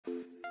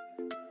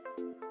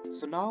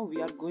So now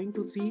we are going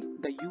to see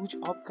the use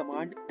of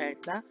command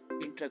at the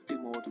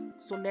interactive mode.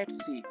 So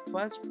let's see.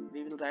 First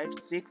we will write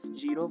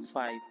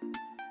 605.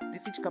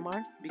 This is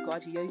command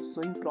because here is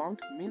showing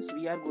prompt, means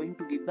we are going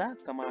to give the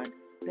command.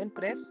 Then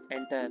press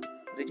enter.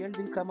 Result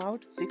will come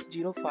out.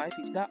 605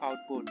 is the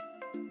output.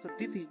 So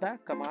this is the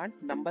command,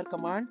 number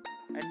command,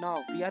 and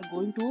now we are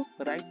going to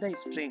write the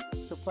string.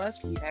 So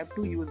first we have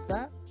to use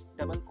the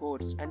double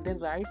quotes and then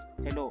write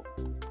hello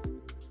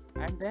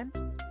and then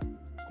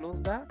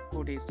close the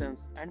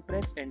quotations and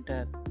press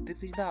enter.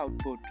 This is the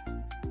output.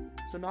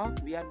 So now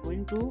we are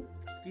going to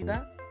see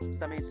the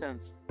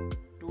summations.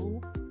 2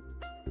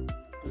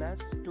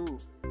 plus 2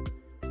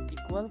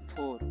 equal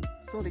 4.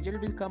 So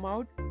result will come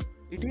out.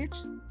 It is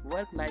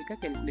work like a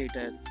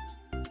calculators.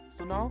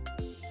 So now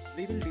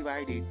we will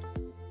divide it.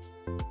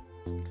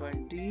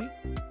 20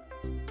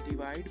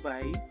 divided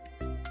by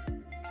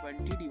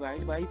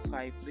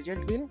 5.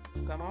 Result will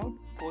come out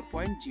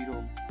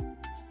 4.0.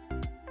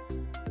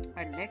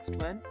 And next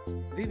one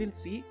we will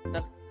see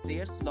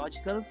their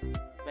logical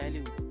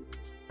value.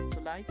 So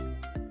like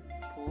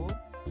 4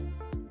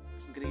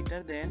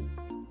 greater than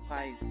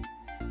 5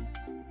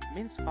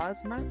 means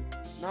false na.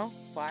 Now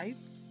 5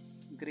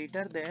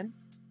 greater than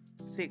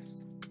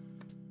 6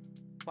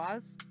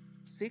 false.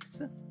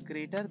 6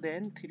 greater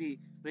than 3,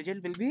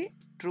 result will be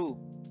true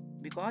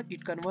because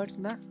it converts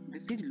na.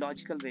 This is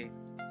logical way,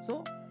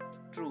 so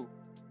true.